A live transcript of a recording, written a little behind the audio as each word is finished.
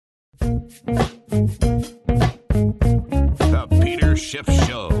The Peter Schiff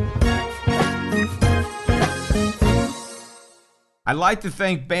Show. I'd like to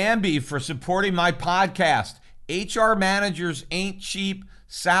thank Bambi for supporting my podcast. HR managers ain't cheap.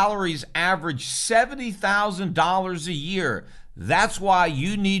 Salaries average $70,000 a year. That's why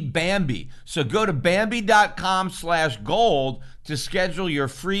you need Bambi. So go to Bambi.com/gold to schedule your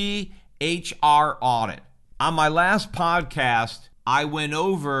free HR audit. On my last podcast, I went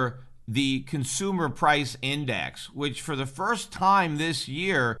over the consumer price index, which for the first time this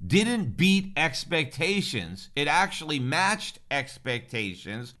year didn't beat expectations. It actually matched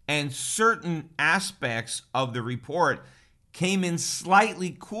expectations, and certain aspects of the report came in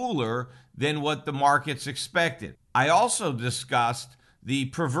slightly cooler than what the markets expected. I also discussed the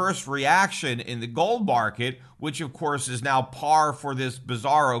perverse reaction in the gold market, which of course is now par for this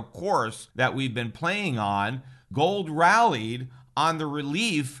bizarro course that we've been playing on. Gold rallied on the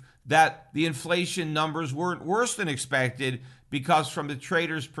relief that the inflation numbers weren't worse than expected, because from the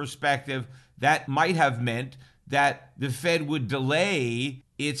trader's perspective, that might have meant that the Fed would delay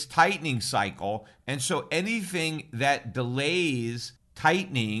its tightening cycle. And so anything that delays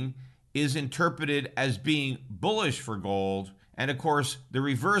tightening is interpreted as being bullish for gold. And of course, the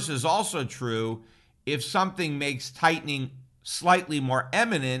reverse is also true. If something makes tightening slightly more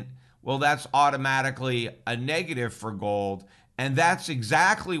imminent, well, that's automatically a negative for gold. And that's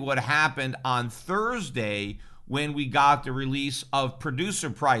exactly what happened on Thursday when we got the release of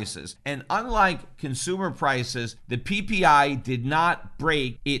producer prices. And unlike consumer prices, the PPI did not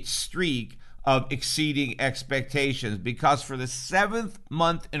break its streak of exceeding expectations, because for the 7th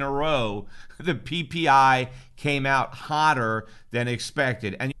month in a row, the PPI came out hotter than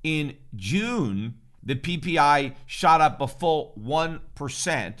expected. And in June, the PPI shot up a full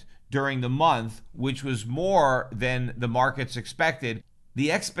 1% during the month, which was more than the markets expected.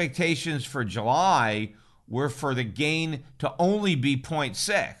 The expectations for July were for the gain to only be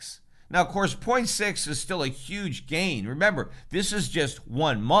 0.6. Now, of course, 0.6 is still a huge gain. Remember, this is just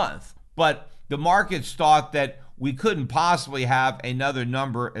 1 month, but the markets thought that we couldn't possibly have another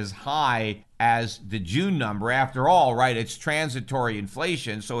number as high as the June number. After all, right, it's transitory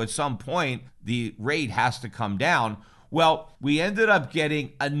inflation, so at some point the rate has to come down. Well, we ended up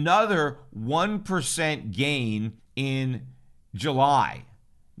getting another 1% gain in July,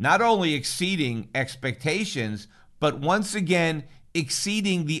 not only exceeding expectations, but once again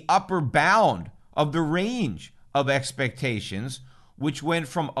exceeding the upper bound of the range of expectations, which went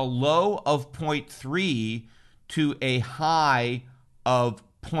from a low of 0.3 to a high of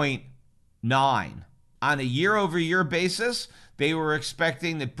 0.9. On a year-over-year basis, they were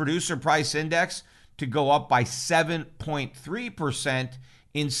expecting the producer price index to go up by 7.3%.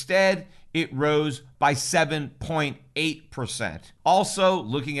 Instead, it rose by 7.8%. Also,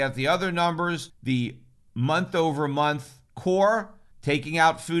 looking at the other numbers, the month-over-month core, taking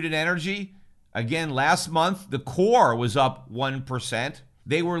out food and energy, again, last month, the core was up 1%.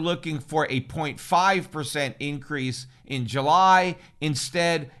 They were looking for a 0.5% increase in July.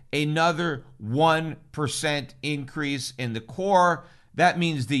 Instead, another 1% increase in the core. That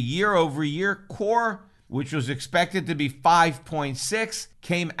means the year-over-year core, which was expected to be 5.6,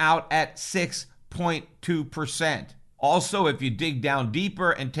 came out at 6.2%. Also, if you dig down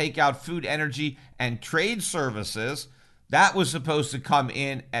deeper and take out food, energy, and trade services, that was supposed to come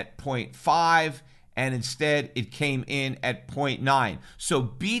in at 0.5, and instead it came in at 0.9. So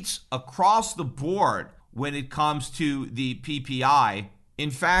beats across the board when it comes to the PPI.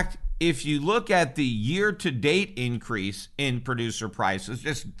 In fact, if you look at the year-to-date increase in producer prices,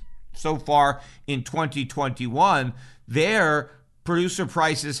 just so far in 2021, their producer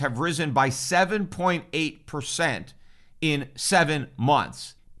prices have risen by 7.8% in 7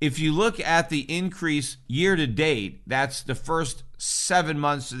 months. If you look at the increase year-to-date, that's the first 7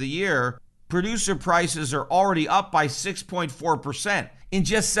 months of the year, producer prices are already up by 6.4% in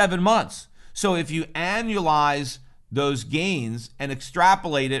just 7 months. So if you annualize those gains and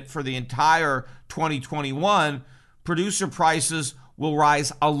extrapolate it for the entire 2021, producer prices will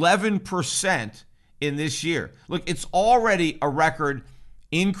rise 11% in this year. Look, it's already a record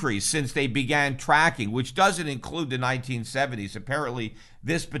increase since they began tracking, which doesn't include the 1970s. Apparently,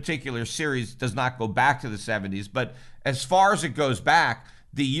 this particular series does not go back to the 70s, but as far as it goes back,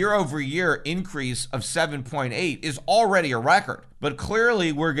 the year-over-year increase of 7.8 is already a record. But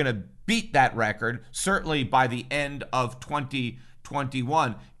clearly, we're going to beat that record, certainly by the end of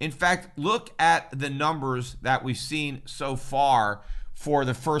 2021. In fact, look at the numbers that we've seen so far for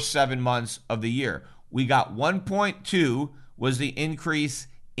the first 7 months of the year. We got 1.2 was the increase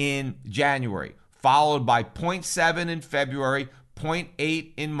in January, followed by 0.7 in February,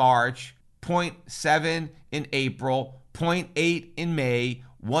 0.8 in March, 0.7 in April, 0.8 in May,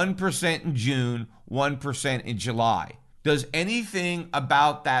 1% in June, 1% in July. Does anything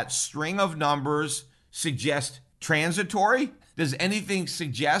about that string of numbers suggest transitory? Does anything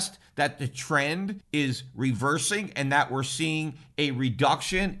suggest that the trend is reversing and that we're seeing a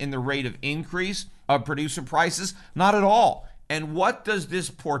reduction in the rate of increase of producer prices? Not at all. And what does this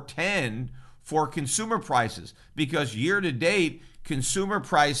portend for consumer prices? Because year to date, consumer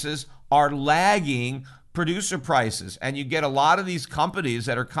prices are lagging producer prices. And you get a lot of these companies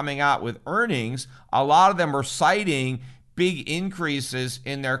that are coming out with earnings, a lot of them are citing big increases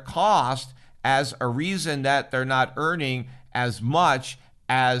in their cost as a reason that they're not earning as much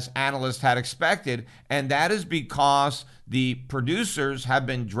as analysts had expected. And that is because the producers have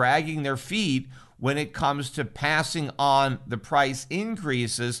been dragging their feet when it comes to passing on the price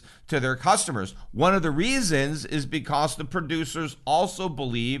increases to their customers. One of the reasons is because the producers also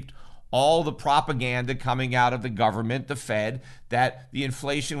believed all the propaganda coming out of the government, the Fed, that the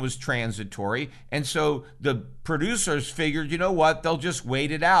inflation was transitory. And so the producers figured, you know what, they'll just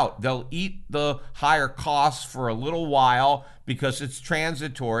wait it out. They'll eat the higher costs for a little while because it's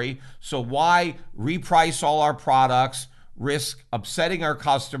transitory. So why reprice all our products, risk upsetting our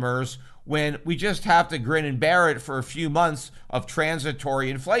customers when we just have to grin and bear it for a few months of transitory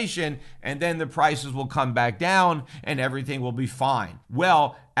inflation, and then the prices will come back down and everything will be fine.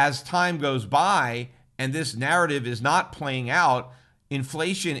 Well, as time goes by and this narrative is not playing out,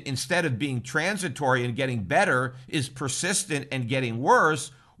 inflation, instead of being transitory and getting better, is persistent and getting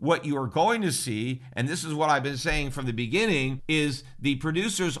worse. What you are going to see, and this is what I've been saying from the beginning, is the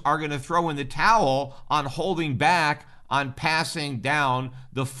producers are going to throw in the towel on holding back on passing down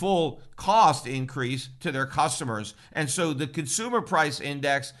the full cost increase to their customers. And so the consumer price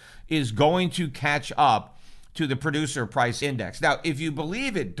index is going to catch up to the producer price index. Now, if you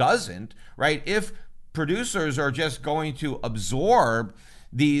believe it doesn't, right, if producers are just going to absorb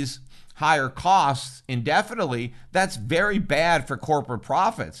these higher costs indefinitely, that's very bad for corporate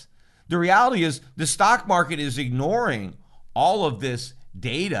profits. The reality is the stock market is ignoring all of this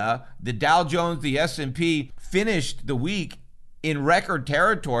data. The Dow Jones, the S&P finished the week in record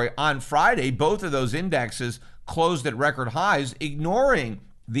territory on Friday. Both of those indexes closed at record highs, ignoring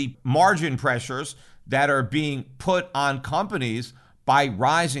the margin pressures that are being put on companies by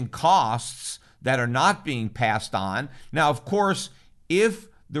rising costs that are not being passed on. Now, of course, if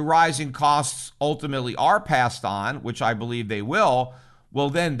the rising costs ultimately are passed on, which I believe they will, well,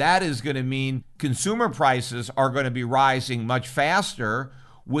 then that is going to mean consumer prices are going to be rising much faster,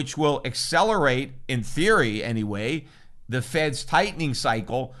 which will accelerate, in theory anyway, the Fed's tightening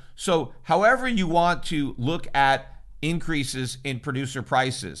cycle. So however you want to look at increases in producer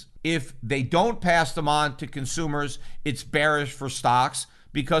prices, if they don't pass them on to consumers, it's bearish for stocks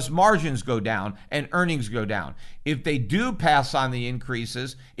because margins go down and earnings go down. If they do pass on the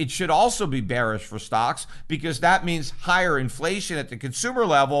increases, it should also be bearish for stocks because that means higher inflation at the consumer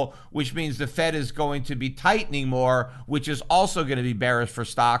level, which means the Fed is going to be tightening more, which is also going to be bearish for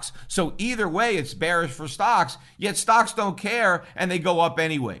stocks. So either way, it's bearish for stocks, yet stocks don't care and they go up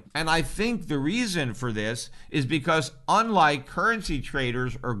anyway. And I think the reason for this is because unlike currency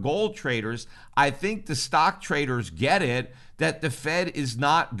traders or gold traders, I think the stock traders get it that the Fed is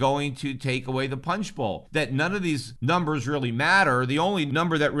not going to take away the punch bowl, that none of these numbers really matter. The only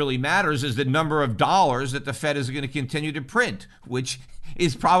number that really matters is the number of dollars that the Fed is going to continue to print, which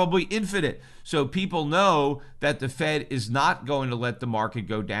is probably infinite. So people know that the Fed is not going to let the market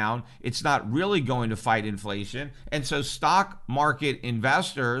go down. It's not really going to fight inflation. And so stock market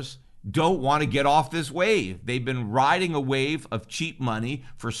investors don't want to get off this wave. They've been riding a wave of cheap money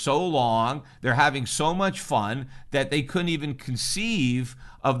for so long. They're having so much fun that they couldn't even conceive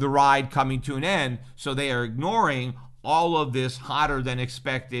of the ride coming to an end. So they are ignoring all of this hotter than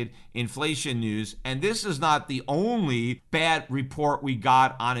expected inflation news. And this is not the only bad report we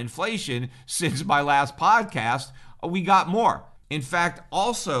got on inflation since my last podcast. We got more. In fact,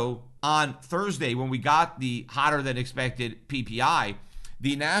 also on Thursday, when we got the hotter than expected PPI,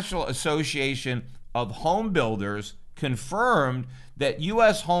 the National Association of Home Builders confirmed that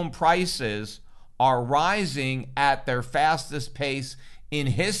U.S. home prices are rising at their fastest pace in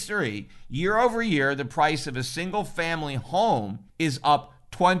history. Year over year, the price of a single-family home is up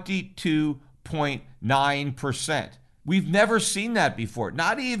 22.9%. We've never seen that before,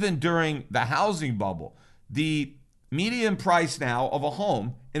 not even during the housing bubble. The median price now of a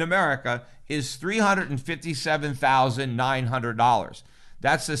home in America is $357,900.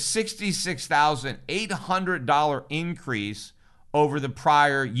 That's a $66,800 increase over the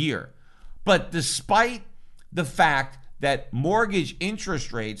prior year. But despite the fact that mortgage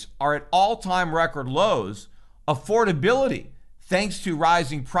interest rates are at all-time record lows, affordability, thanks to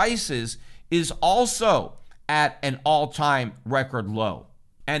rising prices, is also at an all-time record low.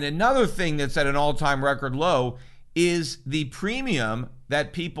 And another thing that's at an all-time record low is the premium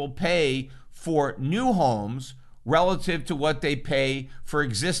that people pay for new homes relative to what they pay for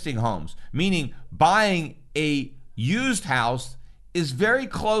existing homes. Meaning buying a used house is very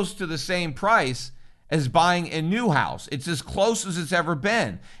close to the same price as buying a new house. It's as close as it's ever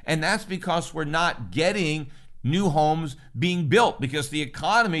been. And that's because we're not getting new homes being built because the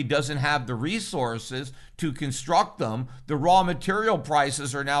economy doesn't have the resources to construct them. The raw material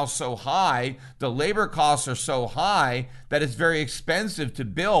prices are now so high, the labor costs are so high that it's very expensive to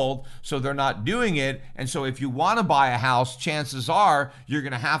build, so they're not doing it. And so if you want to buy a house, chances are you're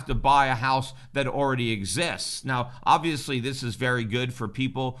going to have to buy a house that already exists. Now, obviously, this is very good for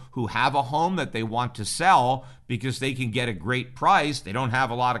people who have a home that they want to sell because they can get a great price. They don't have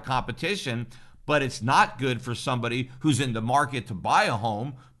a lot of competition. But it's not good for somebody who's in the market to buy a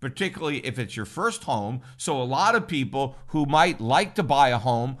home, particularly if it's your first home. So a lot of people who might like to buy a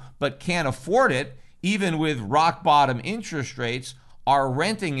home but can't afford it, even with rock bottom interest rates, are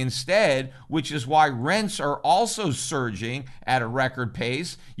renting instead, which is why rents are also surging at a record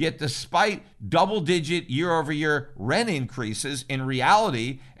pace. Yet despite double-digit year-over-year rent increases in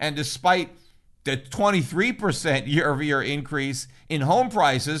reality, and despite the 23% year-over-year increase in home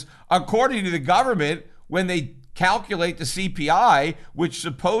prices, according to the government, when they calculate the CPI, which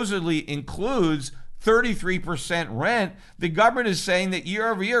supposedly includes 33% rent, the government is saying that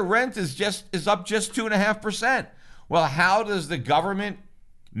year-over-year rent is up just 2.5%. Well, how does the government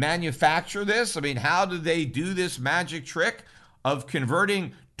manufacture this? I mean, how do they do this magic trick of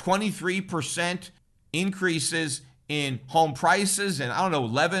converting 23% increases in home prices and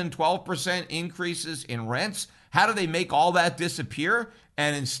 11-12% increases in rents? How do they make all that disappear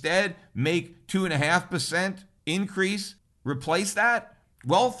and instead make 2.5% increase replace that?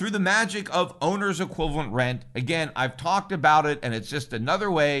 Well, through the magic of owner's equivalent rent. Again, I've talked about it, and it's just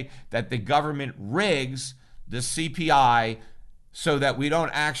another way that the government rigs the CPI so that we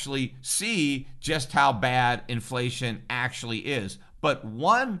don't actually see just how bad inflation actually is. But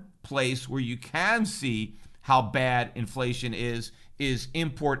one place where you can see how bad inflation is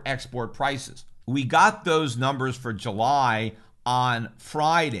import-export prices. We got those numbers for July on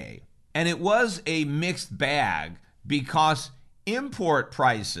Friday, and it was a mixed bag because import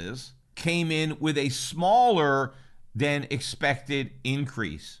prices came in with a smaller than expected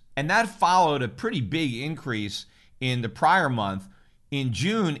increase. And that followed a pretty big increase in the prior month. In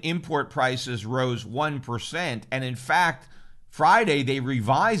June, import prices rose 1%, and in fact, Friday, they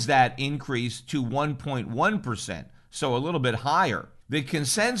revised that increase to 1.1%, so a little bit higher. The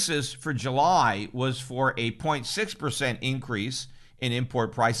consensus for July was for a 0.6% increase in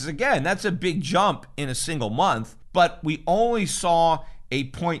import prices. Again, that's a big jump in a single month, but we only saw a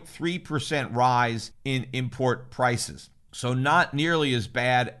 0.3% rise in import prices. So not nearly as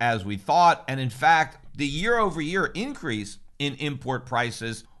bad as we thought. And in fact, the year-over-year increase in import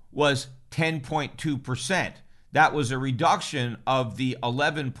prices was 10.2%. That was a reduction of the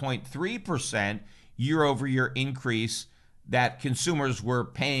 11.3% year-over-year increase that consumers were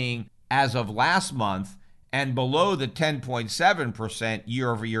paying as of last month, and below the 10.7%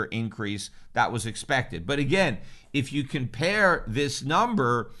 year-over-year increase that was expected. But again, if you compare this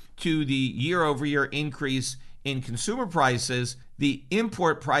number to the year-over-year increase in consumer prices, the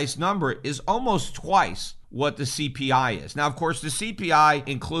import price number is almost twice what the CPI is. Now, of course, the CPI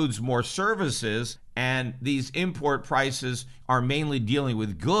includes more services, and these import prices are mainly dealing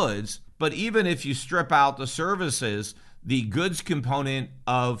with goods. But even if you strip out the services, the goods component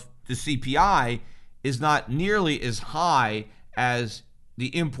of the CPI is not nearly as high as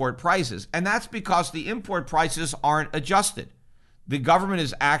the import prices. And that's because the import prices aren't adjusted. The government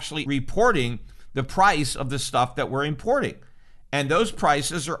is actually reporting the price of the stuff that we're importing. And those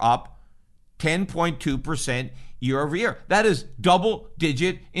prices are up 10.2% year over year. That is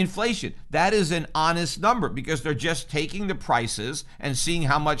double-digit inflation. That is an honest number because they're just taking the prices and seeing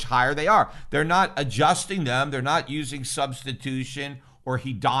how much higher they are. They're not adjusting them. They're not using substitution or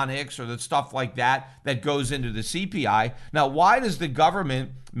hedonics or the stuff like that that goes into the CPI. Now, why does the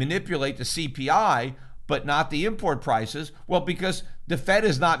government manipulate the CPI but not the import prices? Well, because the Fed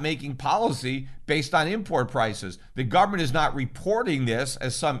is not making policy based on import prices. The government is not reporting this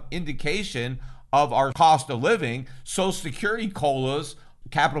as some indication of our cost of living. Social Security COLAs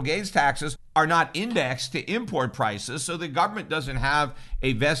capital gains taxes are not indexed to import prices, so the government doesn't have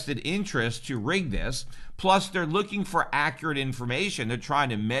a vested interest to rig this. Plus, they're looking for accurate information. They're trying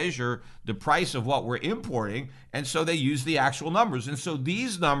to measure the price of what we're importing, and so they use the actual numbers. And so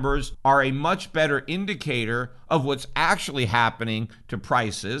these numbers are a much better indicator of what's actually happening to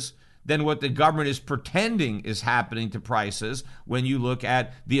prices than what the government is pretending is happening to prices when you look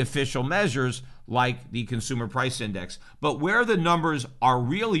at the official measures like the Consumer Price Index. But where the numbers are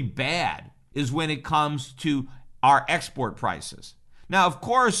really bad is when it comes to our export prices. Now, of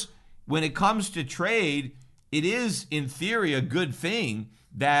course, when it comes to trade, it is in theory a good thing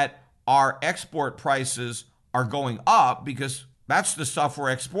that our export prices are going up because that's the stuff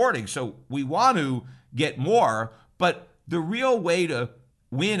we're exporting. So we want to get more, but the real way to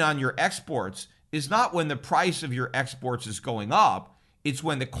win on your exports is not when the price of your exports is going up, it's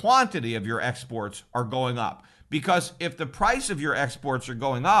when the quantity of your exports are going up. Because if the price of your exports are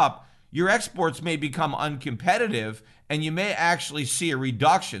going up, your exports may become uncompetitive and you may actually see a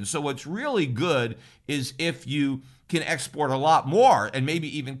reduction. So what's really good is if you can export a lot more and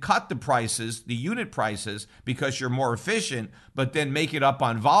maybe even cut the prices, the unit prices, because you're more efficient, but then make it up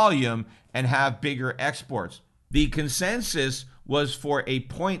on volume and have bigger exports. The consensus was for a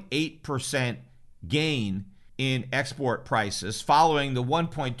 0.8% gain in export prices following the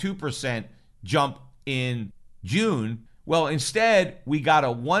 1.2% jump in June. Well, instead, we got a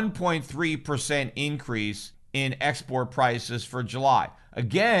 1.3% increase in export prices for July.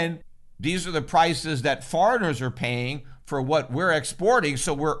 Again, these are the prices that foreigners are paying for what we're exporting,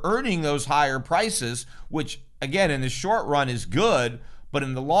 so we're earning those higher prices, which, again, in the short run is good, but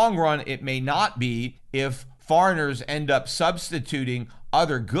in the long run, it may not be if foreigners end up substituting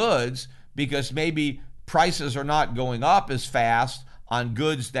other goods because maybe prices are not going up as fast on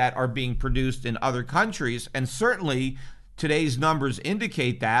goods that are being produced in other countries. And certainly today's numbers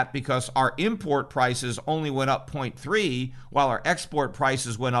indicate that because our import prices only went up 0.3 while our export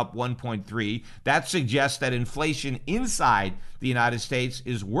prices went up 1.3. That suggests that inflation inside the United States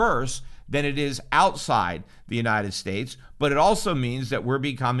is worse than it is outside the United States, but it also means that we're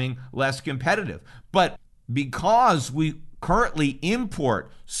becoming less competitive. But because we currently import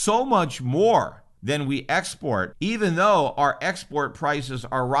so much more than we export, even though our export prices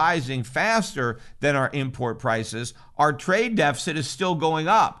are rising faster than our import prices, our trade deficit is still going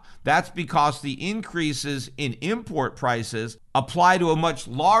up. That's because the increases in import prices apply to a much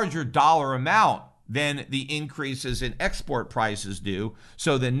larger dollar amount than the increases in export prices do.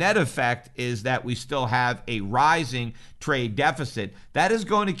 So the net effect is that we still have a rising trade deficit. That is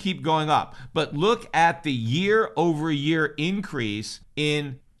going to keep going up. But look at the year-over-year increase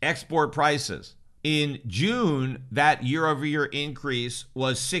in export prices. In June, that year-over-year increase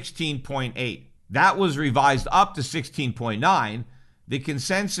was 16.8. That was revised up to 16.9. The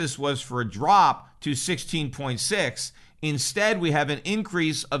consensus was for a drop to 16.6. Instead, we have an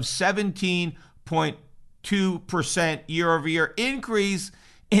increase of 17.2% year-over-year increase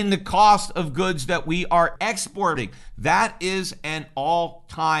in the cost of goods that we are exporting. That is an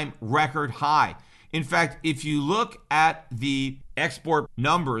all-time record high. In fact, if you look at the export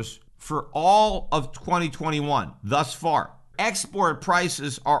numbers for all of 2021 thus far, export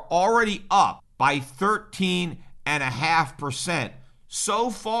prices are already up by 13.5% so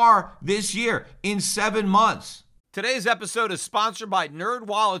far this year in 7 months. Today's episode is sponsored by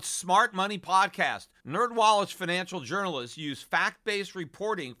NerdWallet's Smart Money Podcast. NerdWallet's financial journalists use fact-based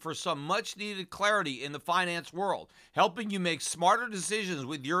reporting for some much-needed clarity in the finance world, helping you make smarter decisions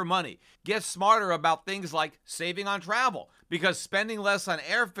with your money. Get smarter about things like saving on travel, because spending less on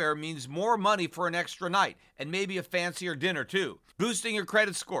airfare means more money for an extra night and maybe a fancier dinner too. Boosting your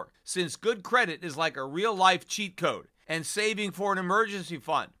credit score, since good credit is like a real-life cheat code. And saving for an emergency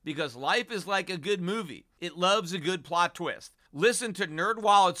fund, because life is like a good movie. It loves a good plot twist. Listen to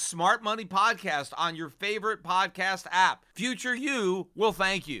NerdWallet's Smart Money Podcast on your favorite podcast app. Future you will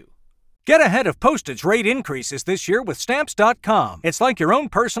thank you. Get ahead of postage rate increases this year with Stamps.com. It's like your own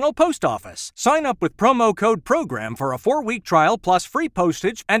personal post office. Sign up with promo code PROGRAM for a 4-week trial plus free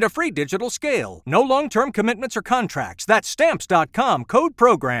postage and a free digital scale. No long-term commitments or contracts. That's Stamps.com, code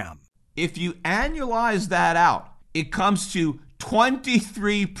PROGRAM. If you annualize that out, it comes to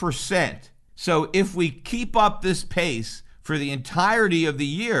 23%. So if we keep up this pace for the entirety of the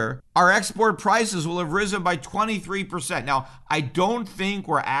year, our export prices will have risen by 23%. Now, I don't think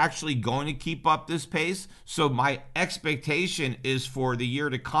we're actually going to keep up this pace. So my expectation is for the year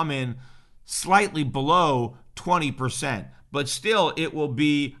to come in slightly below 20%. but still it will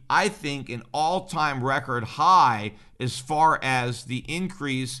be, I think, an all-time record high as far as the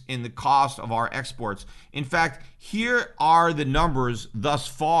increase in the cost of our exports. In fact, here are the numbers thus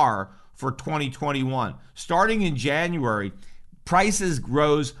far for 2021. Starting in January, prices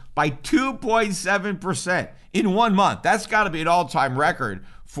rose by 2.7% in 1 month. That's got to be an all-time record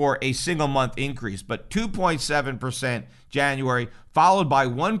for a single month increase, but 2.7% January, followed by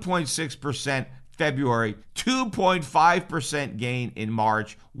 1.6% February, 2.5% gain in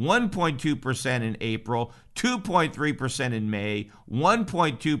March, 1.2% in April, 2.3% in May,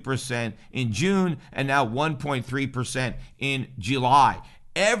 1.2% in June, and now 1.3% in July.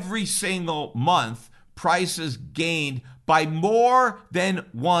 Every single month, prices gained by more than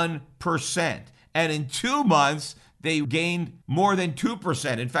 1%. And in 2 months, they gained more than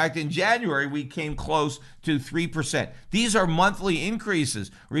 2%. In fact, in January, we came close to 3%. These are monthly increases.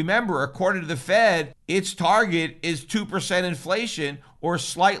 Remember, according to the Fed, its target is 2% inflation or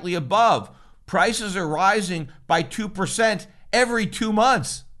slightly above. Prices are rising by 2% every 2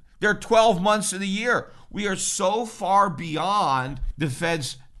 months. They're 12 months of the year. We are so far beyond the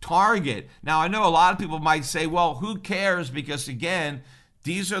Fed's target. Now, I know a lot of people might say, well, who cares? Because again,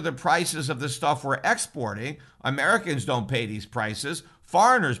 these are the prices of the stuff we're exporting. Americans don't pay these prices.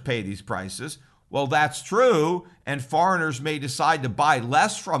 Foreigners pay these prices. Well, that's true, and foreigners may decide to buy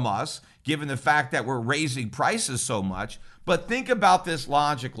less from us, given the fact that we're raising prices so much. But think about this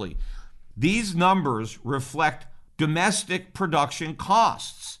logically. These numbers reflect domestic production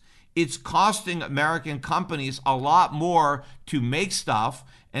costs. It's costing American companies a lot more to make stuff,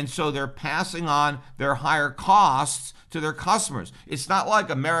 and so they're passing on their higher costs to their customers. It's not like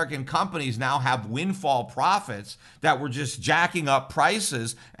American companies now have windfall profits that we're just jacking up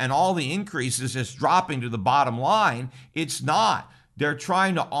prices and all the increases just dropping to the bottom line. It's not. They're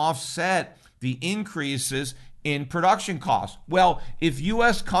trying to offset the increases in production costs. Well, if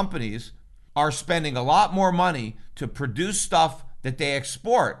U.S. companies are spending a lot more money to produce stuff that they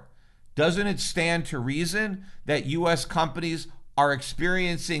export, doesn't it stand to reason that U.S. companies are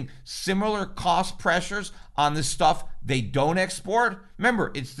experiencing similar cost pressures on the stuff they don't export?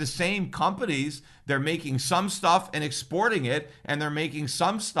 Remember, it's the same companies. They're making some stuff and exporting it, and they're making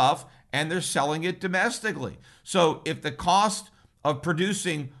some stuff and they're selling it domestically. So if the cost of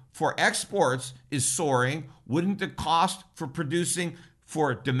producing for exports is soaring, wouldn't the cost for producing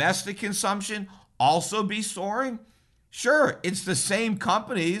for domestic consumption also be soaring? Sure, it's the same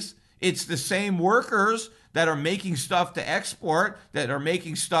companies, it's the same workers that are making stuff to export, that are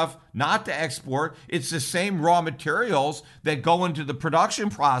making stuff not to export. It's the same raw materials that go into the production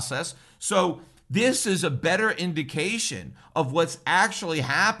process. So this is a better indication of what's actually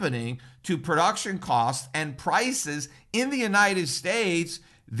happening to production costs and prices in the United States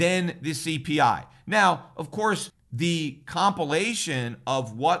than the CPI. Now, of course, the compilation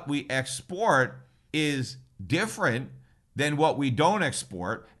of what we export is different than what we don't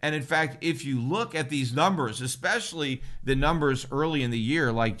export. And in fact, if you look at these numbers, especially the numbers early in the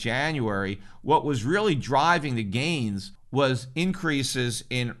year, like January, what was really driving the gains was increases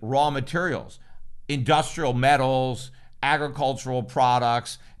in raw materials, industrial metals, agricultural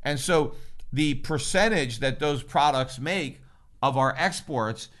products. And so the percentage that those products make of our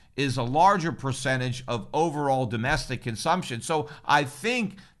exports is a larger percentage of overall domestic consumption. So I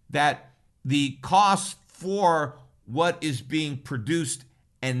think that the costs for what is being produced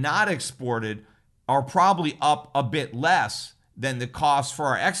and not exported are probably up a bit less than the cost for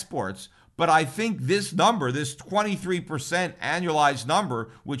our exports. But I think this number, this 23% annualized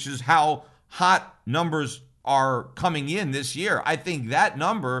number, which is how hot numbers are coming in this year, I think that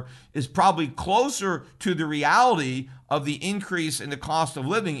number is probably closer to the reality of the increase in the cost of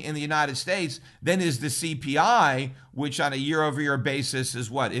living in the United States than is the CPI, which on a year-over-year basis is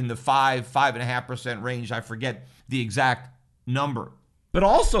what, in the 5.5% range. I forget the exact number. But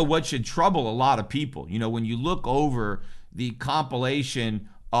also what should trouble a lot of people, when you look over the compilation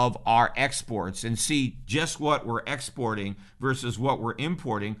of our exports and see just what we're exporting versus what we're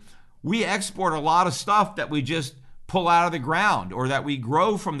importing, we export a lot of stuff that we just pull out of the ground or that we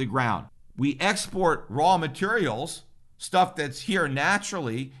grow from the ground. We export raw materials, stuff that's here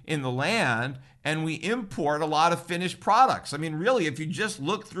naturally in the land, and we import a lot of finished products. I mean, really, if you just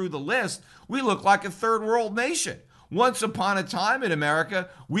look through the list, we look like a third world nation. Once upon a time in America,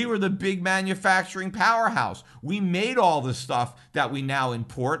 we were the big manufacturing powerhouse. We made all the stuff that we now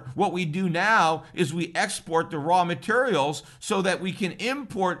import. What we do now is we export the raw materials so that we can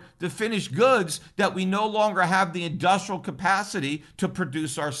import the finished goods that we no longer have the industrial capacity to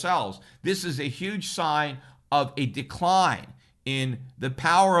produce ourselves. This is a huge sign of a decline in the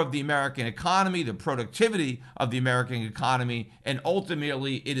power of the American economy, the productivity of the American economy, and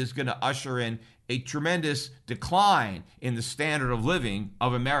ultimately it is going to usher in a tremendous decline in the standard of living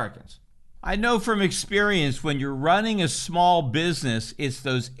of Americans. I know from experience when you're running a small business, it's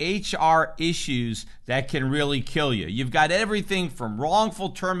those HR issues that can really kill you. You've got everything from wrongful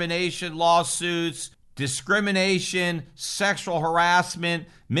termination lawsuits, discrimination, sexual harassment,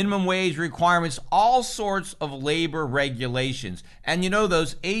 minimum wage requirements, all sorts of labor regulations. And you know,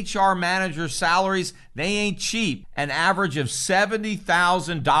 those HR manager salaries, they ain't cheap, an average of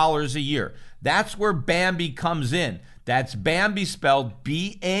 $70,000 a year. That's where Bambee comes in. That's Bambee spelled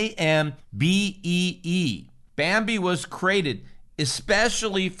Bambee. Bambee was created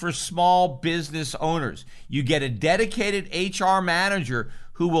especially for small business owners. You get a dedicated HR manager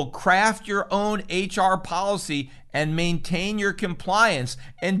who will craft your own HR policy and maintain your compliance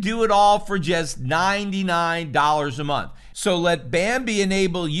and do it all for just $99 a month. So let Bambee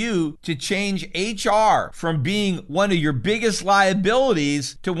enable you to change HR from being one of your biggest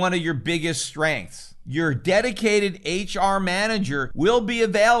liabilities to one of your biggest strengths. Your dedicated HR manager will be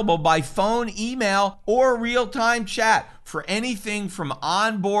available by phone, email, or real-time chat for anything from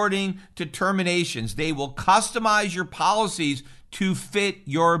onboarding to terminations. They will customize your policies to fit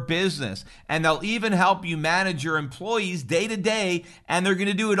your business, and they'll even help you manage your employees day to day, and they're going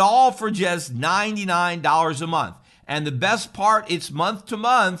to do it all for just $99 a month. And the best part, it's month to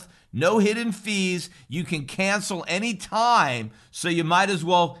month, no hidden fees. You can cancel anytime, so you might as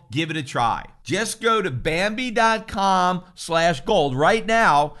well give it a try. Just go to Bambee.com/gold right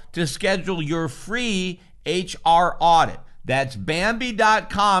now to schedule your free HR audit. That's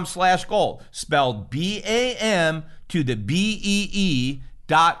Bambee.com/gold, spelled BAM to the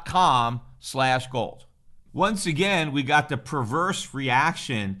BEE.com/gold. Once again, we got the perverse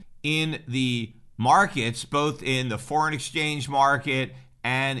reaction in the markets, both in the foreign exchange market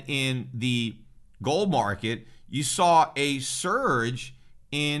and in the gold market. You saw a surge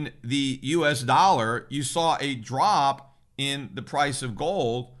in the US dollar. You saw a drop in the price of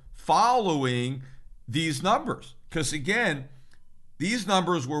gold following these numbers. Because again, these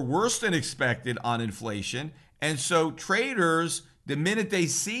numbers were worse than expected on inflation. And so traders, the minute they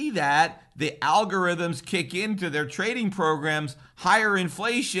see that, the algorithms kick into their trading programs, higher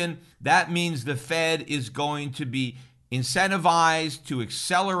inflation, that means the Fed is going to be incentivized to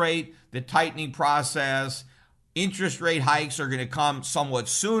accelerate the tightening process. Interest rate hikes are going to come somewhat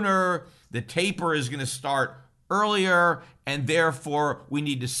sooner. The taper is going to start earlier, and therefore we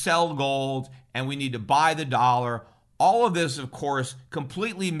need to sell gold and we need to buy the dollar. All of this, of course,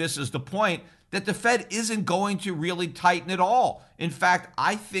 completely misses the point that the Fed isn't going to really tighten at all. In fact,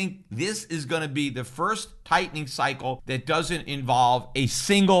 I think this is going to be the first tightening cycle that doesn't involve a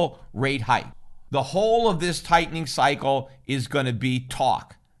single rate hike. The whole of this tightening cycle is going to be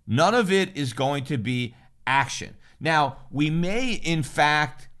talk. None of it is going to be action. Now, we may, in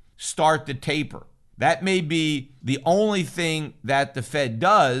fact, start the taper. That may be the only thing that the Fed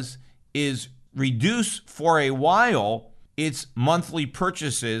does, is reduce for a while its monthly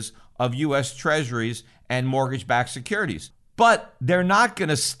purchases of U.S. Treasuries and mortgage-backed securities. But they're not going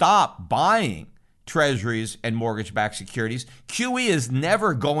to stop buying Treasuries and mortgage-backed securities. QE is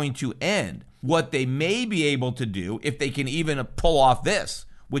never going to end. What they may be able to do, if they can even pull off this,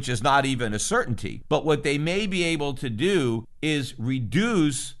 which is not even a certainty, but what they may be able to do is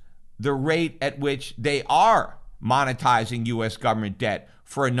reduce the rate at which they are monetizing U.S. government debt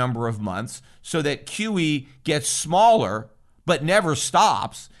for a number of months so that QE gets smaller but never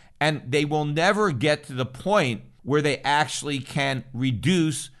stops, and they will never get to the point where they actually can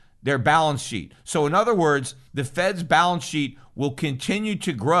reduce their balance sheet. So in other words, the Fed's balance sheet will continue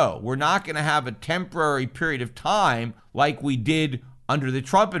to grow. We're not going to have a temporary period of time like we did under the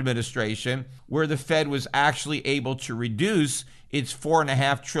Trump administration, where the Fed was actually able to reduce its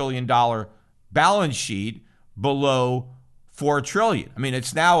 $4.5 trillion balance sheet below $4 trillion. I mean,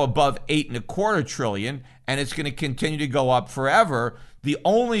 it's now above $8.25 trillion, and it's going to continue to go up forever. The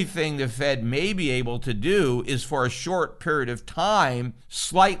only thing the Fed may be able to do is, for a short period of time,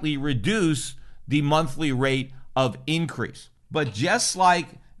 slightly reduce the monthly rate of increase. But just like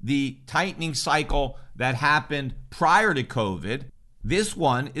the tightening cycle that happened prior to COVID, this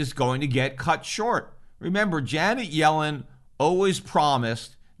one is going to get cut short. Remember, Janet Yellen always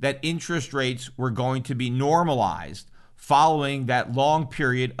promised that interest rates were going to be normalized following that long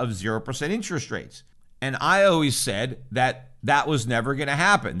period of 0% interest rates. And I always said that that was never going to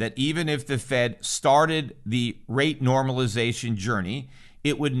happen, that even if the Fed started the rate normalization journey,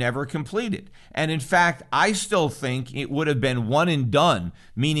 it would never complete it. And in fact, I still think it would have been one and done,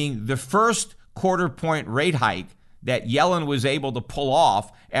 meaning the first quarter point rate hike that Yellen was able to pull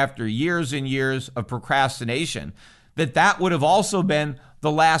off after years and years of procrastination, that would have also been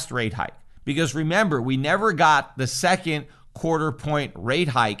the last rate hike. Because remember, we never got the second quarter point rate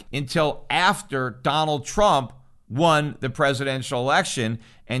hike until after Donald Trump won the presidential election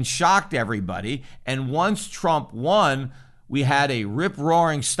and shocked everybody. And once Trump won, we had a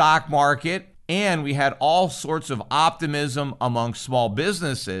rip-roaring stock market and we had all sorts of optimism among small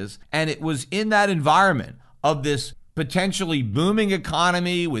businesses. And it was in that environment of this potentially booming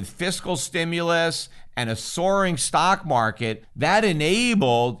economy with fiscal stimulus and a soaring stock market that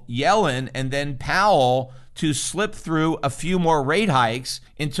enabled Yellen and then Powell to slip through a few more rate hikes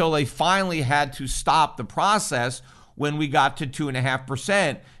until they finally had to stop the process when we got to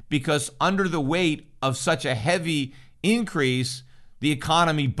 2.5%, because under the weight of such a heavy increase, the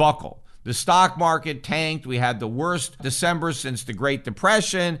economy buckled. The stock market tanked. We had the worst December since the Great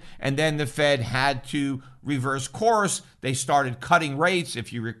Depression, and then the Fed had to reverse course. They started cutting rates.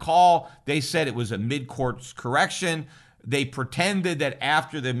 If you recall, they said it was a mid-course correction. They pretended that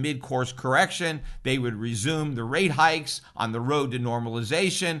after the mid-course correction, they would resume the rate hikes on the road to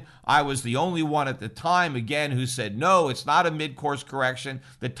normalization. I was the only one at the time, again, who said, no, it's not a mid-course correction.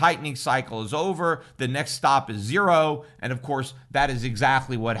 The tightening cycle is over. The next stop is zero. And of course, that is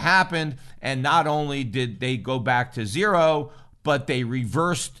exactly what happened. And not only did they go back to zero, but they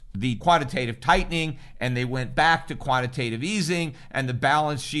reversed the quantitative tightening and they went back to quantitative easing, and the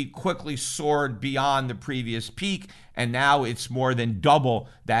balance sheet quickly soared beyond the previous peak, and now it's more than double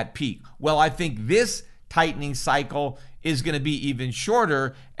that peak. Well, I think this tightening cycle is going to be even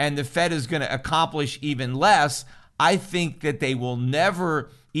shorter, and the Fed is going to accomplish even less. I think that they will never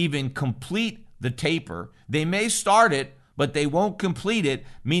even complete the taper. They may start it, but they won't complete it,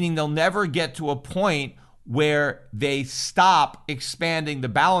 meaning they'll never get to a point where they stop expanding the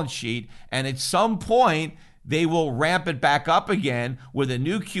balance sheet, and at some point they will ramp it back up again with a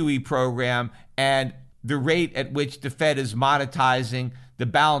new QE program, and the rate at which the Fed is monetizing the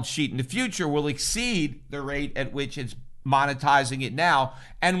balance sheet in the future will exceed the rate at which it's monetizing it now.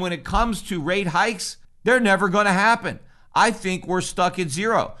 And when it comes to rate hikes, they're never going to happen. I think we're stuck at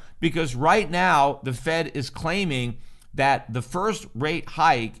zero, because right now the Fed is claiming that the first rate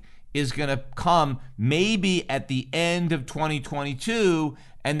hike is going to come maybe at the end of 2022,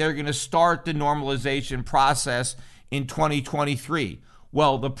 and they're going to start the normalization process in 2023.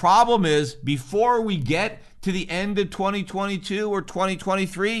 Well, the problem is, before we get to the end of 2022 or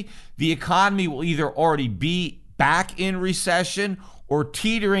 2023, the economy will either already be back in recession or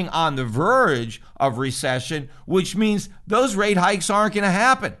teetering on the verge of recession, which means those rate hikes aren't going to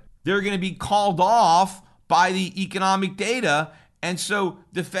happen. They're going to be called off by the economic data. And so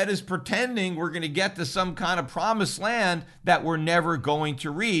the Fed is pretending we're going to get to some kind of promised land that we're never going to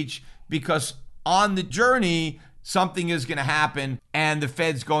reach, because on the journey, something is going to happen and the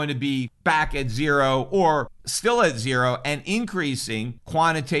Fed's going to be back at zero or still at zero and increasing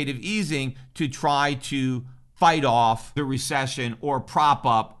quantitative easing to try to fight off the recession or prop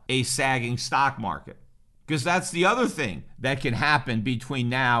up a sagging stock market. Because that's the other thing that can happen between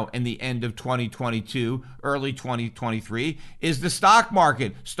now and the end of 2022, early 2023, is the stock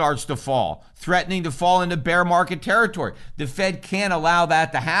market starts to fall, threatening to fall into bear market territory. The Fed can't allow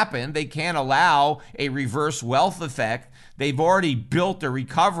that to happen. They can't allow a reverse wealth effect. They've already built a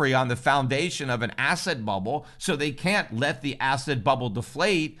recovery on the foundation of an asset bubble, so they can't let the asset bubble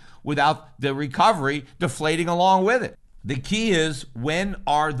deflate without the recovery deflating along with it. The key is, when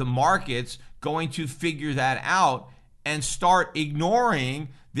are the markets going to figure that out and start ignoring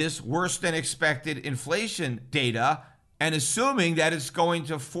this worse than expected inflation data and assuming that it's going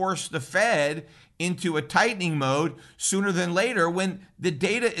to force the Fed into a tightening mode sooner than later, when the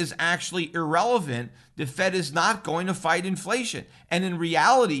data is actually irrelevant? The Fed is not going to fight inflation. And in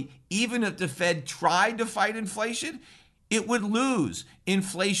reality, even if the Fed tried to fight inflation, it would lose.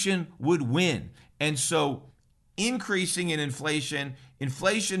 Inflation would win. And so increasing in inflation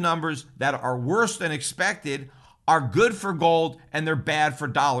numbers that are worse than expected, are good for gold and they're bad for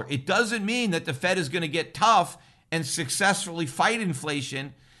dollar. It doesn't mean that the Fed is going to get tough and successfully fight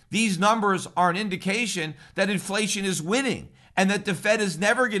inflation. These numbers are an indication that inflation is winning and that the Fed is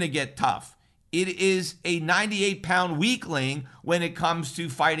never going to get tough. It is a 98-pound weakling when it comes to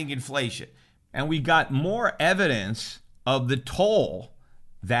fighting inflation. And we got more evidence of the toll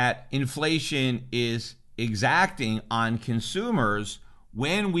that inflation is exacting on consumers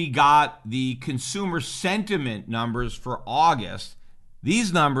when we got the consumer sentiment numbers for August.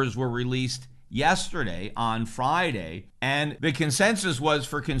 These numbers were released yesterday on Friday, and the consensus was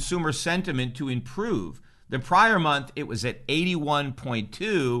for consumer sentiment to improve. The prior month, it was at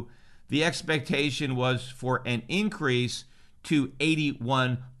 81.2. the expectation was for an increase to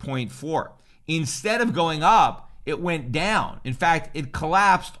 81.4. Instead of going up, it went down. In fact, it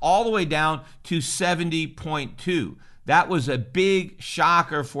collapsed all the way down to 70.2. That was a big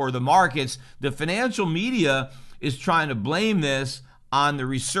shocker for the markets. The financial media is trying to blame this on the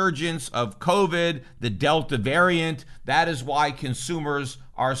resurgence of COVID, the Delta variant. That is why consumers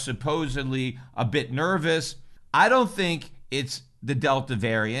are supposedly a bit nervous. I don't think it's the Delta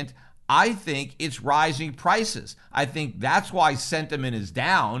variant. I think it's rising prices. I think that's why sentiment is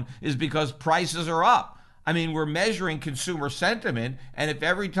down, is because prices are up. I mean, we're measuring consumer sentiment, and if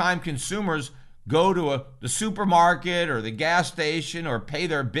every time consumers go to the supermarket or the gas station or pay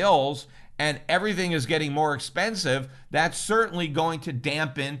their bills and everything is getting more expensive, that's certainly going to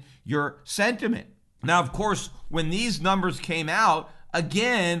dampen your sentiment. Now, of course, when these numbers came out,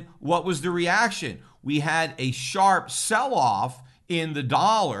 again, what was the reaction? We had a sharp sell-off in the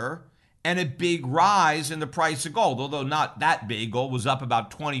dollar and a big rise in the price of gold, although not that big. Gold was up about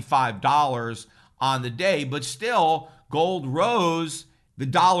 $25 on the day, but still, gold rose, the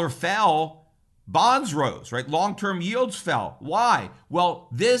dollar fell, bonds rose, right? Long-term yields fell. Why? Well,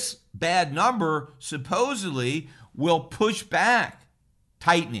 this bad number supposedly will push back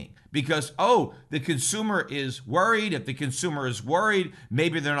tightening because, the consumer is worried. If the consumer is worried,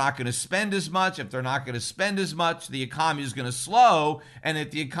 maybe they're not going to spend as much. If they're not going to spend as much, the economy is going to slow. And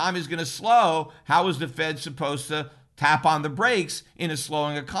if the economy is going to slow, how is the Fed supposed to tap on the brakes in a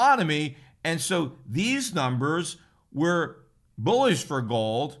slowing economy? And so these numbers were bullish for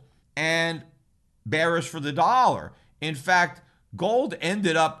gold and bearish for the dollar. In fact, gold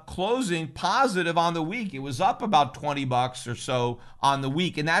ended up closing positive on the week. It was up about $20 or so on the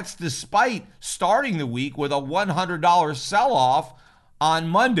week. And that's despite starting the week with a $100 sell-off on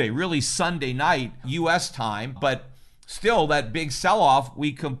Monday, really Sunday night, U.S. time. But still, that big sell-off,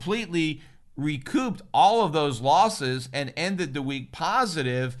 we completely recouped all of those losses and ended the week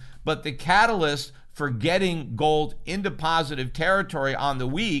positive. But the catalyst for getting gold into positive territory on the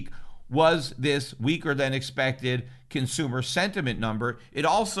week was this weaker than expected consumer sentiment number. It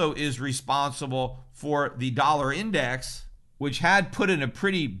also is responsible for the dollar index, which had put in a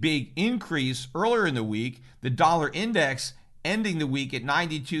pretty big increase earlier in the week. The dollar index ending the week at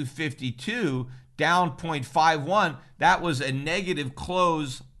 92.52, down 0.51. That was a negative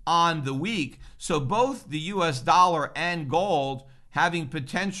close on the week. So both the US dollar and gold having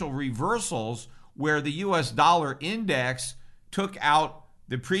potential reversals where the US dollar index took out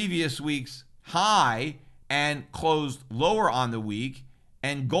the previous week's high and closed lower on the week,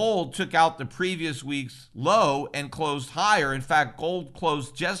 and gold took out the previous week's low and closed higher. In fact, gold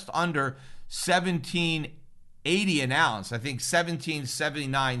closed just under $17.80 an ounce. I think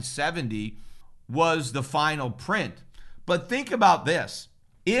 $17.79.70 was the final print. But think about this.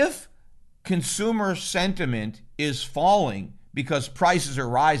 If consumer sentiment is falling because prices are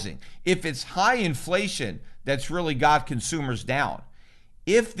rising, if it's high inflation that's really got consumers down,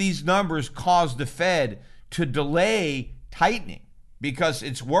 if these numbers cause the Fed to delay tightening because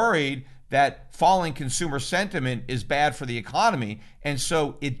it's worried that falling consumer sentiment is bad for the economy, and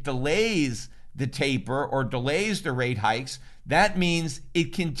so it delays the taper or delays the rate hikes, that means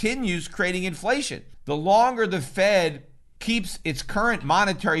it continues creating inflation. The longer the Fed keeps its current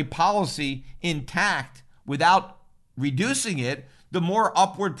monetary policy intact without reducing it, the more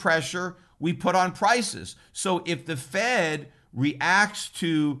upward pressure we put on prices. So if the Fed reacts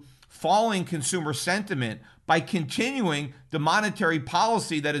to falling consumer sentiment by continuing the monetary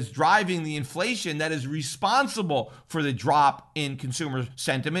policy that is driving the inflation that is responsible for the drop in consumer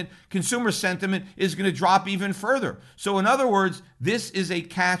sentiment is going to drop even further. So in other words, this is a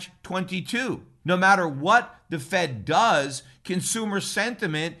catch-22. No matter what the Fed does, consumer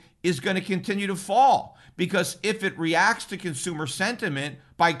sentiment is going to continue to fall, because if it reacts to consumer sentiment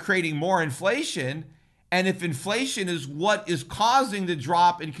by creating more inflation, and if inflation is what is causing the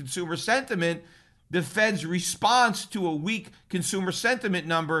drop in consumer sentiment, the Fed's response to a weak consumer sentiment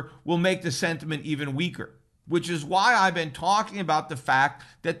number will make the sentiment even weaker, which is why I've been talking about the fact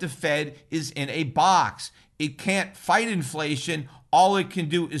that the Fed is in a box. It can't fight inflation. All it can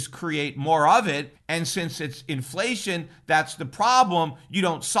do is create more of it. And since it's inflation, that's the problem. You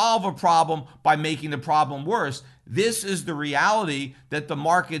don't solve a problem by making the problem worse. This is the reality that the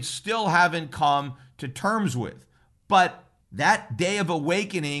markets still haven't come to terms with. But that day of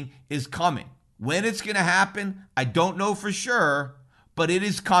awakening is coming. When it's going to happen, I don't know for sure, but it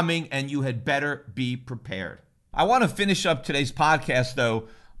is coming, and you had better be prepared. I want to finish up today's podcast, though,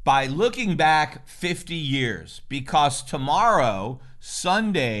 by looking back 50 years, because tomorrow,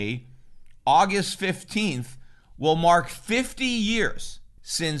 Sunday, August 15th, will mark 50 years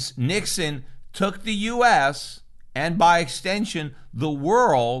since Nixon took the U.S. and by extension the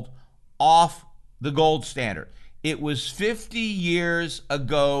world off the gold standard. It was 50 years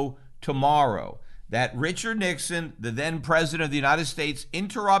ago tomorrow that Richard Nixon, the then president of the United States,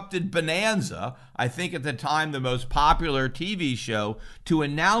 interrupted Bonanza, I think at the time the most popular TV show, to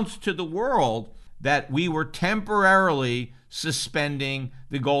announce to the world that we were temporarily suspending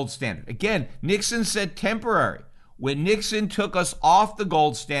the gold standard. Again, Nixon said temporary. When Nixon took us off the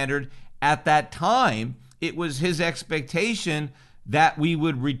gold standard, at that time, it was his expectation that we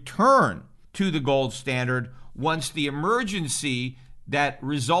would return to the gold standard once the emergency that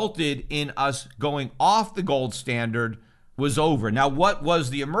resulted in us going off the gold standard was over. Now, what was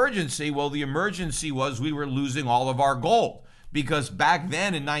the emergency? Well, the emergency was we were losing all of our gold, because back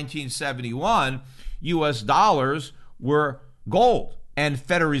then in 1971, U.S. dollars were gold, and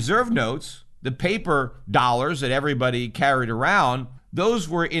Federal Reserve notes, the paper dollars that everybody carried around, those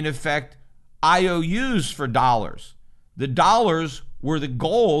were in effect IOUs for dollars. The dollars were the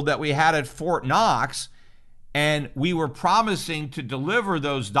gold that we had at Fort Knox, and we were promising to deliver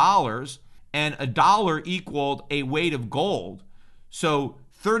those dollars, and a dollar equaled a weight of gold. So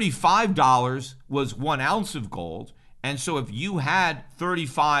 $35 was 1 ounce of gold. And so if you had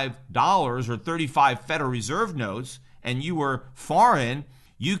 $35 or 35 Federal Reserve notes and you were foreign,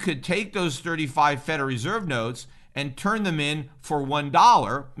 you could take those 35 Federal Reserve notes and turn them in for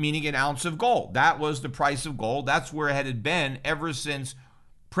 $1, meaning an ounce of gold. That was the price of gold. That's where it had been ever since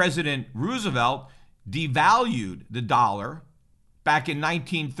President Roosevelt devalued the dollar back in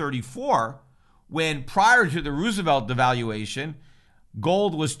 1934, when prior to the Roosevelt devaluation,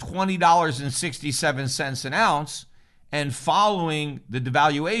 gold was $20.67 an ounce, and following the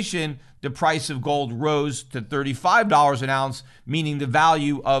devaluation, the price of gold rose to $35 an ounce, meaning the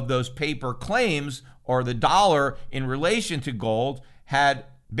value of those paper claims or the dollar in relation to gold had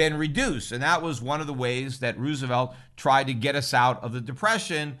been reduced. And that was one of the ways that Roosevelt tried to get us out of the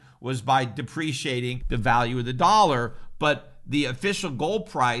Depression, was by depreciating the value of the dollar. But the official gold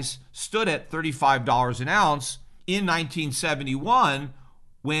price stood at $35 an ounce in 1971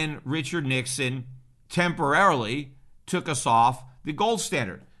 when Richard Nixon temporarily took us off the gold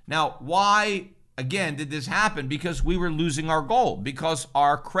standard. Now, why, again, did this happen? Because we were losing our gold, because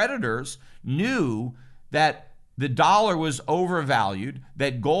our creditors knew that the dollar was overvalued,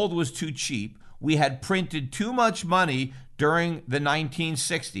 that gold was too cheap. We had printed too much money during the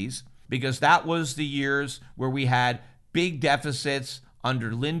 1960s, because that was the years where we had big deficits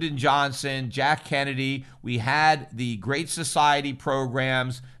under Lyndon Johnson, Jack Kennedy. We had the Great Society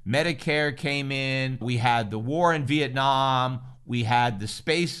programs. Medicare came in. We had the war in Vietnam. We had the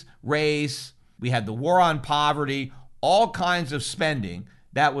space race. We had the war on poverty, all kinds of spending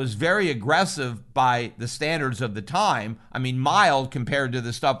that was very aggressive by the standards of the time. I mean, mild compared to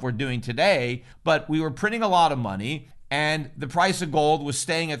the stuff we're doing today, but we were printing a lot of money, and the price of gold was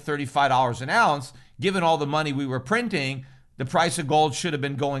staying at $35 an ounce. Given all the money we were printing, the price of gold should have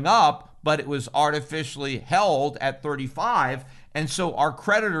been going up, but it was artificially held at 35. And so our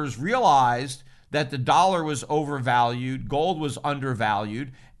creditors realized that the dollar was overvalued, gold was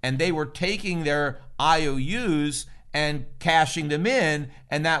undervalued, and they were taking their IOUs and cashing them in,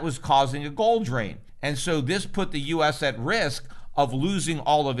 and that was causing a gold drain. And so this put the U.S. at risk of losing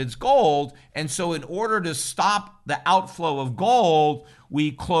all of its gold. And so in order to stop the outflow of gold,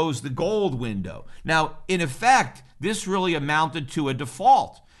 we closed the gold window. Now, in effect, this really amounted to a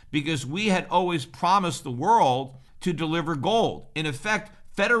default, because we had always promised the world to deliver gold. In effect,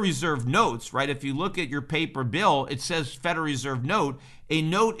 Federal Reserve notes, right? If you look at your paper bill, it says Federal Reserve note. A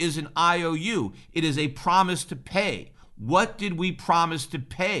note is an IOU. It is a promise to pay. What did we promise to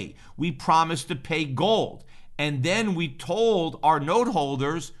pay? We promised to pay gold. And then we told our note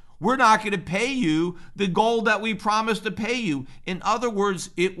holders, we're not going to pay you the gold that we promised to pay you. In other words,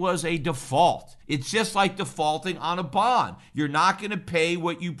 it was a default. It's just like defaulting on a bond. You're not going to pay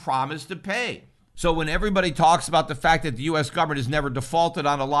what you promised to pay. So when everybody talks about the fact that the U.S. government has never defaulted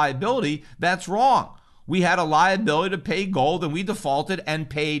on a liability, that's wrong. We had a liability to pay gold, and we defaulted and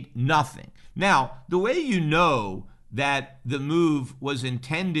paid nothing. Now, the way you know that the move was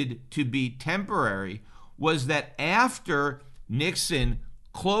intended to be temporary was that after Nixon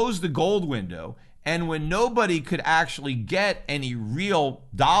closed the gold window, and when nobody could actually get any real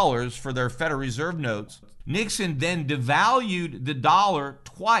dollars for their Federal Reserve notes, Nixon then devalued the dollar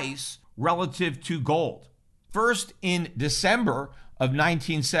twice relative to gold. First, in December of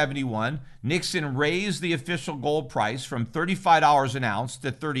 1971, Nixon raised the official gold price from $35 an ounce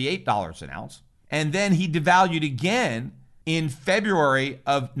to $38 an ounce. And then he devalued again in February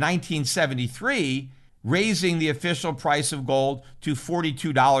of 1973, raising the official price of gold to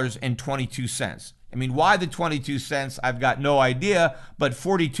 $42.22. I mean, why the 22 cents? I've got no idea, but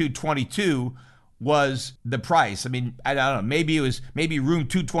 42.22 was the price. I mean, I don't know, maybe it was Room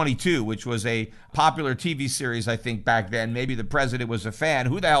 222, which was a popular TV series, I think, back then. Maybe the president was a fan.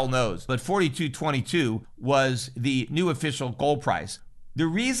 Who the hell knows? But 42.22 was the new official gold price. The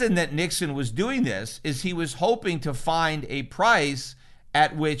reason that Nixon was doing this is he was hoping to find a price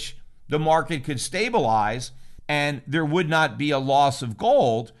at which the market could stabilize and there would not be a loss of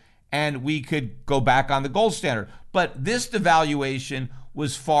gold and we could go back on the gold standard. But this devaluation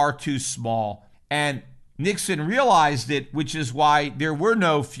was far too small. And Nixon realized it, which is why there were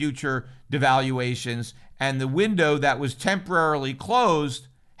no future devaluations. And the window that was temporarily closed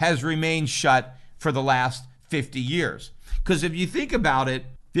has remained shut for the last 50 years. Because if you think about it,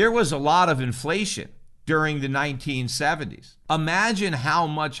 there was a lot of inflation during the 1970s. Imagine how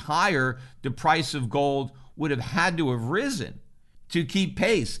much higher the price of gold would have had to have risen to keep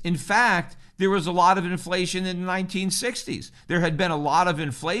pace. In fact, there was a lot of inflation in the 1960s. There had been a lot of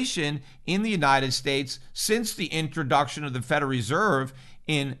inflation in the United States since the introduction of the Federal Reserve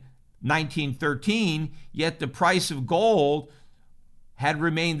in 1913, yet the price of gold had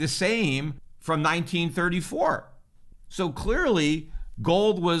remained the same from 1934. So clearly,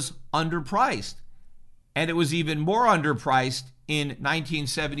 gold was underpriced. And it was even more underpriced in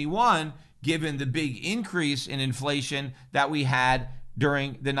 1971, given the big increase in inflation that we had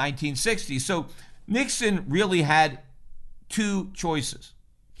during the 1960s. So Nixon really had two choices.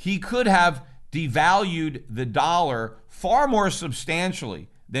 He could have devalued the dollar far more substantially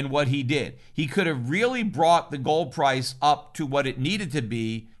than what he did. He could have really brought the gold price up to what it needed to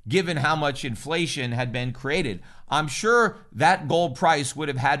be, given how much inflation had been created. I'm sure that gold price would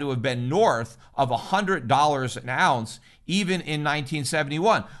have had to have been north of $100 an ounce, even in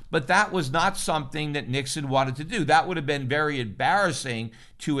 1971. But that was not something that Nixon wanted to do. That would have been very embarrassing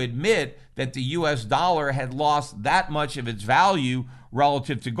to admit that the US dollar had lost that much of its value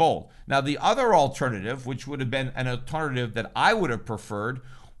relative to gold. Now, the other alternative, which would have been an alternative that I would have preferred,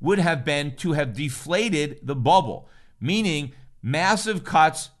 would have been to have deflated the bubble, meaning massive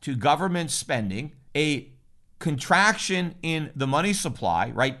cuts to government spending, a contraction in the money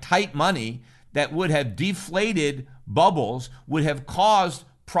supply, right? Tight money that would have deflated bubbles, would have caused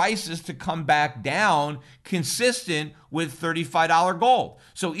prices to come back down consistent with $35 gold.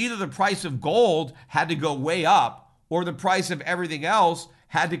 So either the price of gold had to go way up or the price of everything else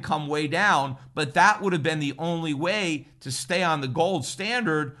had to come way down, but that would have been the only way to stay on the gold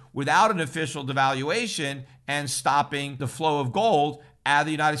standard without an official devaluation and stopping the flow of gold out of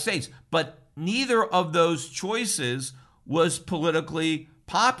the United States. But neither of those choices was politically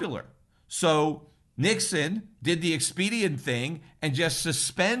popular. So Nixon did the expedient thing and just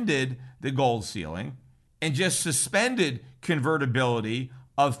suspended the gold ceiling and just suspended convertibility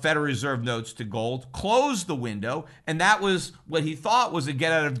of Federal Reserve notes to gold, closed the window, and that was what he thought was a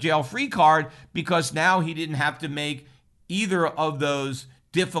get out of jail free card, because now he didn't have to make either of those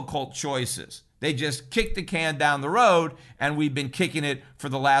difficult choices. They just kicked the can down the road, and we've been kicking it for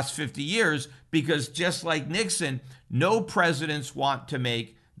the last 50 years because just like Nixon, no presidents want to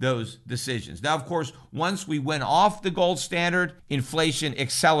make those decisions. Now, of course, once we went off the gold standard, inflation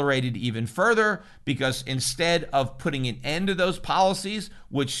accelerated even further because instead of putting an end to those policies,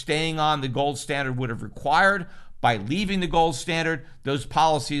 which staying on the gold standard would have required, by leaving the gold standard, those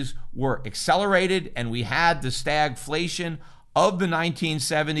policies were accelerated and we had the stagflation of the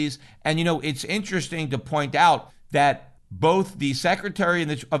 1970s. And, you know, it's interesting to point out that both the Secretary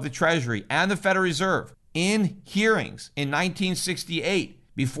of the Treasury and the Federal Reserve in hearings in 1968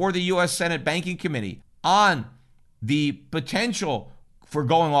 before the U.S. Senate Banking Committee on the potential for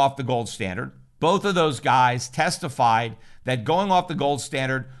going off the gold standard, both of those guys testified that going off the gold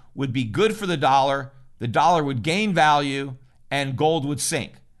standard would be good for the dollar would gain value, and gold would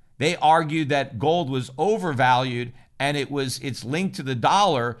sink. They argued that gold was overvalued and it's linked to the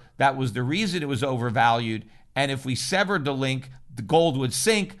dollar. That was the reason it was overvalued. And if we severed the link, the gold would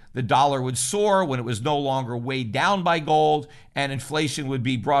sink, the dollar would soar when it was no longer weighed down by gold, and inflation would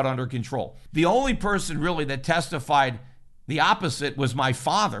be brought under control. The only person really that testified the opposite was my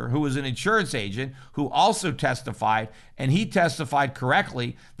father, who was an insurance agent, who also testified, and he testified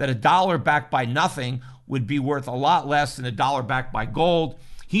correctly that a dollar backed by nothing would be worth a lot less than a dollar backed by gold.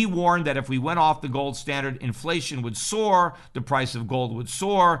 He warned that if we went off the gold standard, inflation would soar, the price of gold would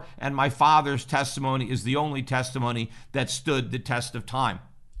soar, and my father's testimony is the only testimony that stood the test of time.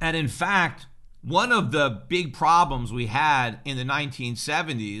 And in fact, one of the big problems we had in the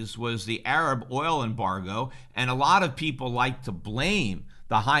 1970s was the Arab oil embargo, and a lot of people like to blame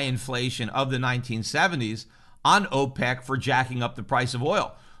the high inflation of the 1970s on OPEC for jacking up the price of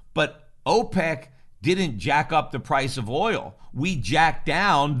oil. But OPEC didn't jack up the price of oil. We jacked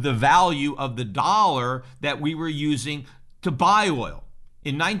down the value of the dollar that we were using to buy oil.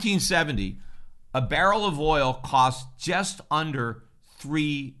 In 1970, a barrel of oil cost just under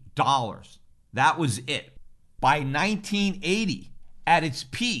 $3. That was it. By 1980, at its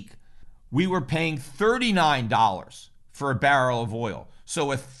peak, we were paying $39 for a barrel of oil.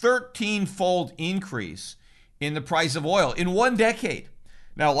 So a 13-fold increase in the price of oil in 1 decade.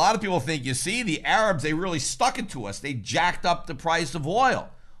 Now, a lot of people think, you see, the Arabs, they really stuck it to us. They jacked up the price of oil.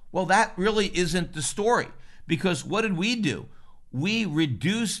 Well, that really isn't the story, because what did we do? We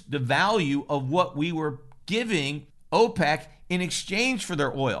reduced the value of what we were giving OPEC in exchange for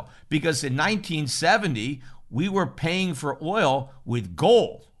their oil, because in 1970, we were paying for oil with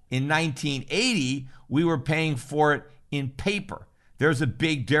gold. In 1980, we were paying for it in paper. There's a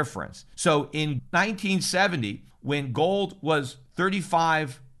big difference. So in 1970, when gold was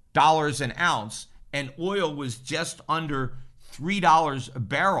 $35 an ounce and oil was just under $3 a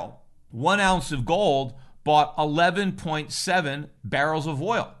barrel, 1 ounce of gold bought 11.7 barrels of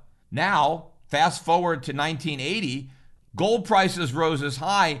oil. Now, fast forward to 1980, gold prices rose as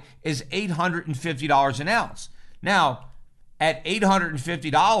high as $850 an ounce. Now, at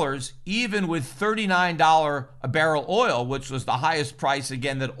 $850, even with $39 a barrel oil, which was the highest price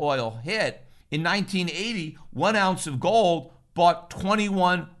again that oil hit, in 1980, 1 ounce of gold bought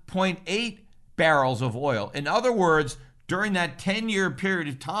 21.8 barrels of oil. In other words, during that 10-year period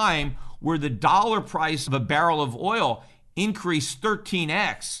of time where the dollar price of a barrel of oil increased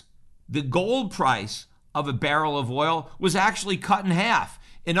 13x, the gold price of a barrel of oil was actually cut in half.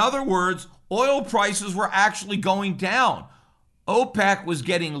 In other words, oil prices were actually going down. OPEC was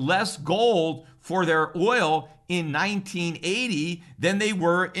getting less gold for their oil in 1980 than they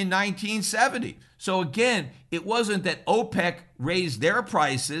were in 1970. So again, it wasn't that OPEC raised their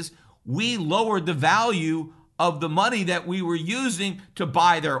prices. We lowered the value of the money that we were using to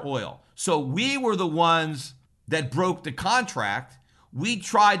buy their oil. So we were the ones that broke the contract. We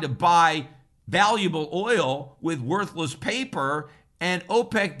tried to buy valuable oil with worthless paper, and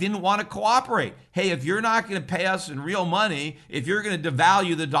OPEC didn't want to cooperate. Hey, if you're not going to pay us in real money, if you're going to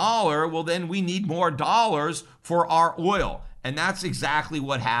devalue the dollar, well, then we need more dollars for our oil. And that's exactly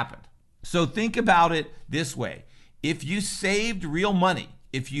what happened. So think about it this way. If you saved real money,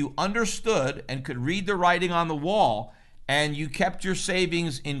 if you understood and could read the writing on the wall, and you kept your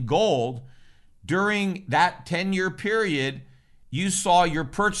savings in gold, during that 10-year period, you saw your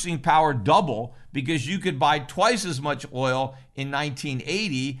purchasing power double, because you could buy twice as much oil in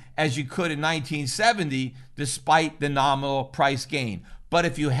 1980 as you could in 1970, despite the nominal price gain. But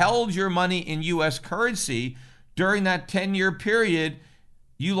if you held your money in U.S. currency during that 10-year period,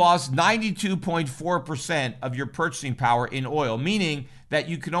 you lost 92.4% of your purchasing power in oil, meaning that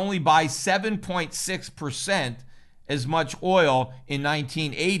you could only buy 7.6% as much oil in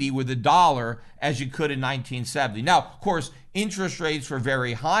 1980 with a dollar as you could in 1970. Now, of course, interest rates were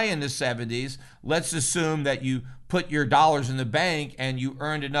very high in the 70s. Let's assume that you put your dollars in the bank and you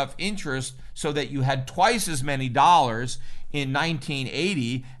earned enough interest so that you had twice as many dollars in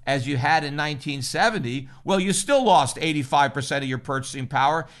 1980 as you had in 1970. Well, you still lost 85% of your purchasing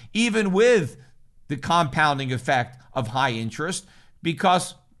power, even with the compounding effect of high interest,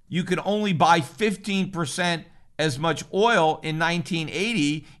 because you could only buy 15% as much oil in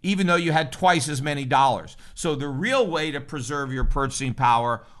 1980, even though you had twice as many dollars. So the real way to preserve your purchasing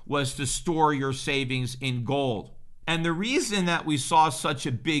power was to store your savings in gold. And the reason that we saw such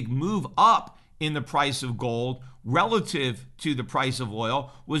a big move up in the price of gold relative to the price of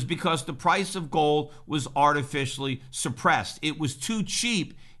oil was because the price of gold was artificially suppressed. It was too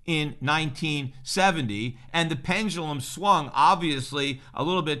cheap in 1970, and the pendulum swung obviously a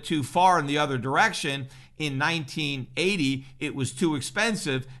little bit too far in the other direction. In 1980, it was too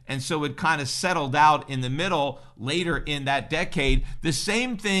expensive, and so it kind of settled out in the middle later in that decade. The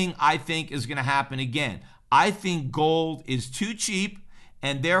same thing, I think, is going to happen again. I think gold is too cheap,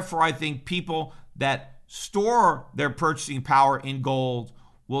 and therefore I think people that store their purchasing power in gold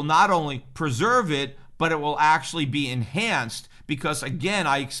will not only preserve it, but it will actually be enhanced, because again,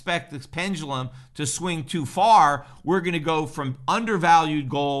 I expect this pendulum to swing too far. We're going to go from undervalued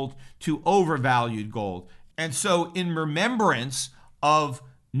gold to overvalued gold. And so in remembrance of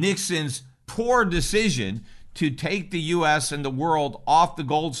Nixon's poor decision to take the U.S. and the world off the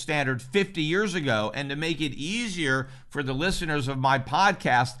gold standard 50 years ago, and to make it easier for the listeners of my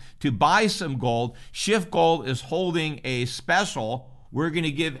podcast to buy some gold, Shift Gold is holding a special. We're going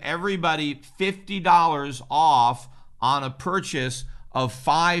to give everybody $50 off on a purchase of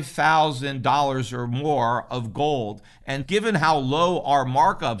 $5,000 or more of gold. And given how low our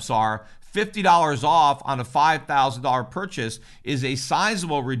markups are, $50 off on a $5,000 purchase is a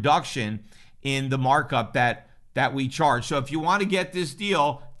sizable reduction in the markup that we charge. So if you want to get this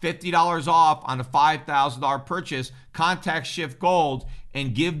deal, $50 off on a $5,000 purchase, contact Shift Gold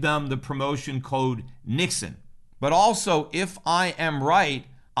and give them the promotion code Nixon. But also, if I am right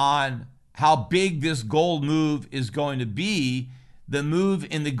on how big this gold move is going to be, the move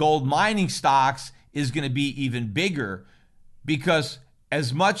in the gold mining stocks is going to be even bigger, because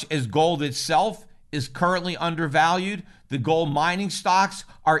as much as gold itself is currently undervalued, the gold mining stocks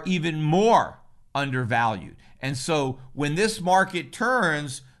are even more undervalued. And so when this market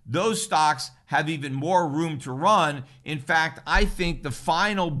turns, those stocks have even more room to run. In fact, I think the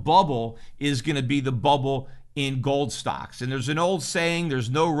final bubble is going to be the bubble in gold stocks. And there's an old saying, there's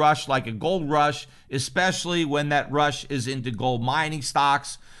no rush like a gold rush, especially when that rush is into gold mining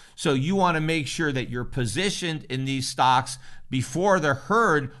stocks. So you want to make sure that you're positioned in these stocks before the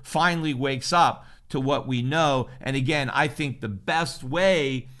herd finally wakes up to what we know. And again, I think the best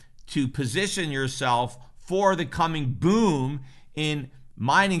way to position yourself for the coming boom in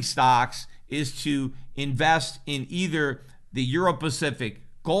mining stocks is to invest in either the Euro-Pacific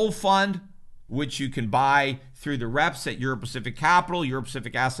Gold Fund, which you can buy through the reps at Euro-Pacific Capital,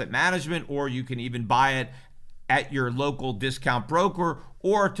 Euro-Pacific Asset Management, or you can even buy it at your local discount broker,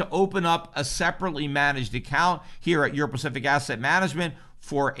 or to open up a separately managed account here at Euro-Pacific Asset Management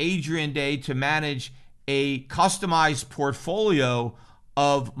for Adrian Day to manage a customized portfolio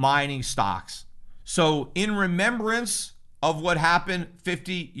of mining stocks. So in remembrance of what happened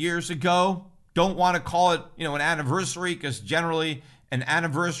 50 years ago, don't want to call it, an anniversary, because generally an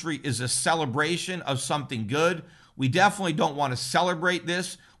anniversary is a celebration of something good. We definitely don't want to celebrate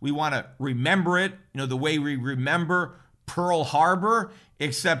this. We want to remember it, the way we remember Pearl Harbor,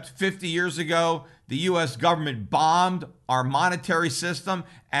 except 50 years ago, the U.S. government bombed our monetary system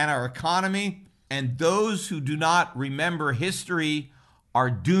and our economy. And those who do not remember history are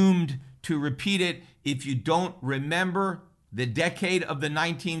doomed to repeat it. If you don't remember the decade of the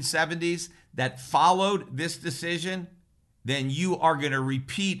 1970s that followed this decision, then you are going to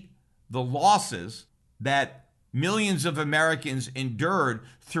repeat the losses that millions of Americans endured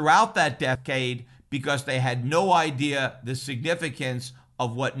throughout that decade because they had no idea the significance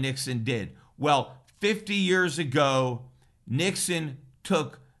of what Nixon did. Well, 50 years ago, Nixon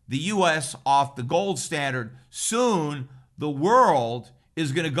took the U.S. off the gold standard. Soon, the world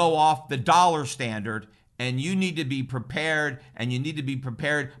is going to go off the dollar standard, and you need to be prepared, and you need to be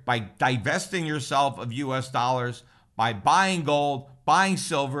prepared by divesting yourself of U.S. dollars, by buying gold, buying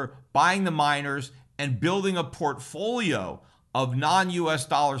silver, buying the miners, and building a portfolio of non-U.S.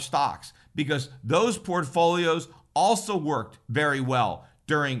 dollar stocks, because those portfolios also worked very well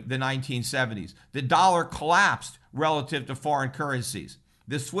during the 1970s. The dollar collapsed relative to foreign currencies.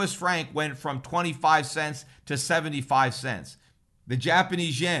 The Swiss franc went from 25 cents to 75 cents. The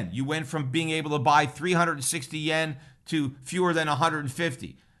Japanese yen, you went from being able to buy 360 yen to fewer than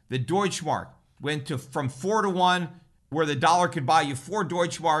 150. The Deutschmark went from 4 to 1, where the dollar could buy you 4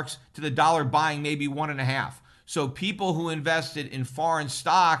 Deutschmarks, to the dollar buying maybe 1.5. So people who invested in foreign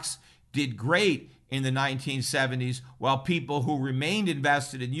stocks did great in the 1970s, while people who remained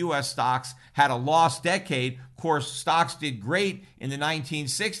invested in U.S. stocks had a lost decade. Of course, stocks did great in the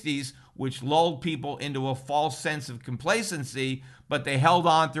 1960s, which lulled people into a false sense of complacency, but they held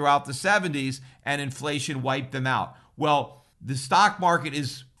on throughout the 70s and inflation wiped them out. Well, the stock market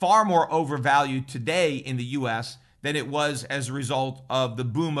is far more overvalued today in the U.S. than it was as a result of the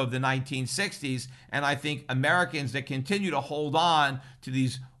boom of the 1960s. And I think Americans that continue to hold on to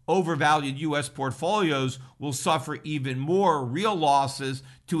these overvalued U.S. portfolios will suffer even more real losses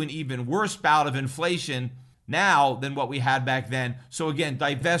to an even worse bout of inflation now than what we had back then. So again,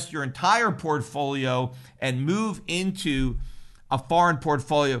 divest your entire portfolio and move into a foreign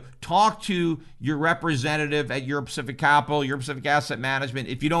portfolio. Talk to your representative at Euro-Pacific Capital, Euro-Pacific Asset Management.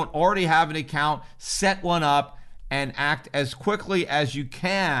 If you don't already have an account, set one up and act as quickly as you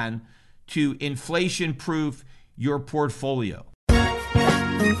can to inflation-proof your portfolio.